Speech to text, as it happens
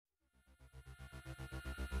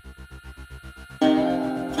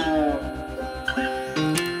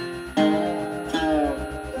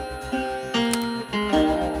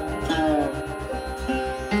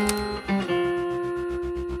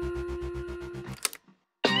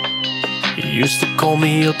You used to call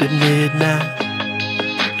me up at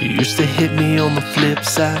midnight. You used to hit me on the flip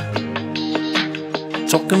side,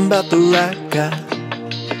 talking about the right guy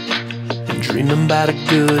and dreaming about a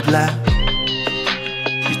good life.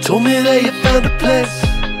 You told me that you found a place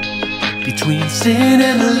between sin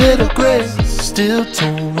and a little grace, still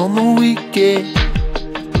torn on the weekend,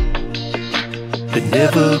 but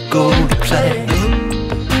never go to plan.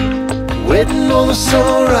 Waiting on the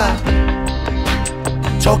sunrise,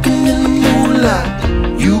 talking in the moonlight.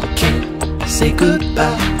 You can't say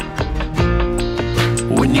goodbye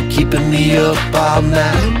when you're keeping me up all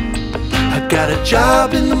night. I got a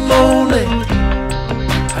job in the morning,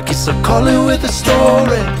 I guess I'll call it with a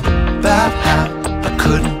story about how I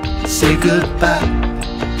couldn't say goodbye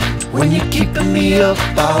when you're keeping me up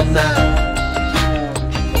all night.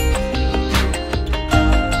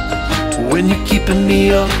 When you're keeping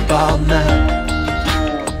me up all night.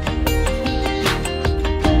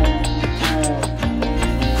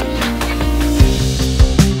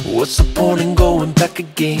 What's the point in going back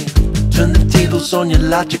again? Turn the tables on your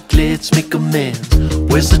logic, let's make amends.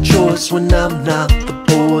 Where's the choice when I'm not the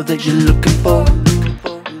boy that you're looking for?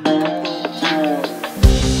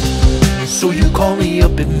 So you call me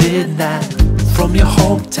up at midnight from your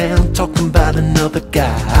hometown, talking about another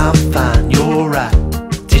guy. I'm fine, you're right.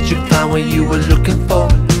 Did you find what you were looking for?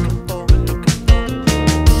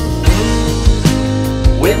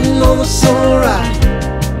 Waiting on the sunrise,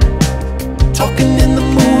 talking in the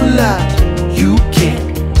moonlight. You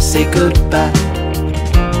can't say goodbye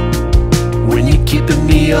when you're keeping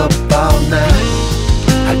me up all night.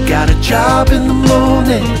 I got a job in the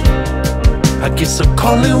morning, I guess I'll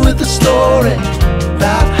call it with a story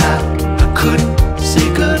about how I couldn't say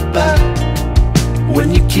goodbye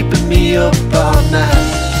when you're keeping me up all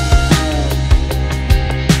night.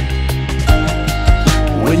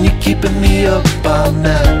 When you're keeping me up all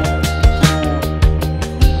night.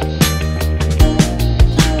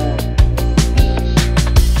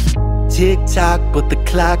 Tick-tock, but the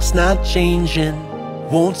clock's not changing.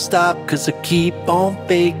 Won't stop cause I keep on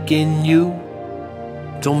faking you.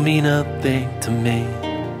 Don't mean a thing to me.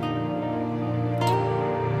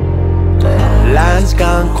 Line's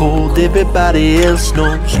gone cold, everybody else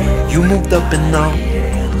knows you moved up and on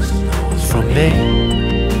from me.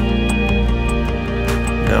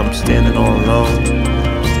 Now I'm standing all alone,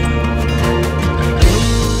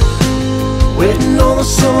 waiting on the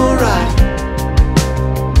sunrise,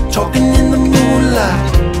 talking in the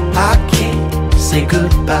moonlight. I can't say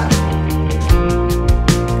goodbye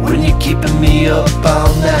when you're keeping me up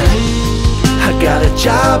all night. I got a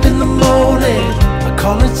job in the morning, I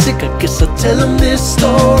call it sick, I guess I'll tell them this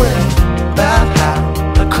story about how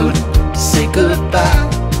I couldn't say goodbye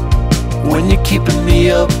when you're keeping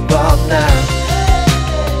me up all night.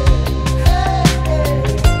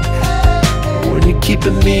 When you're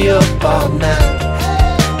keeping me up all night.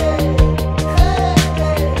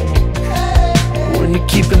 When you're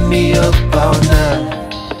keeping me up all night.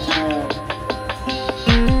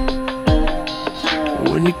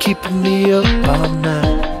 When you're keeping me up all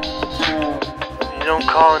night. You don't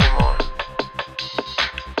call it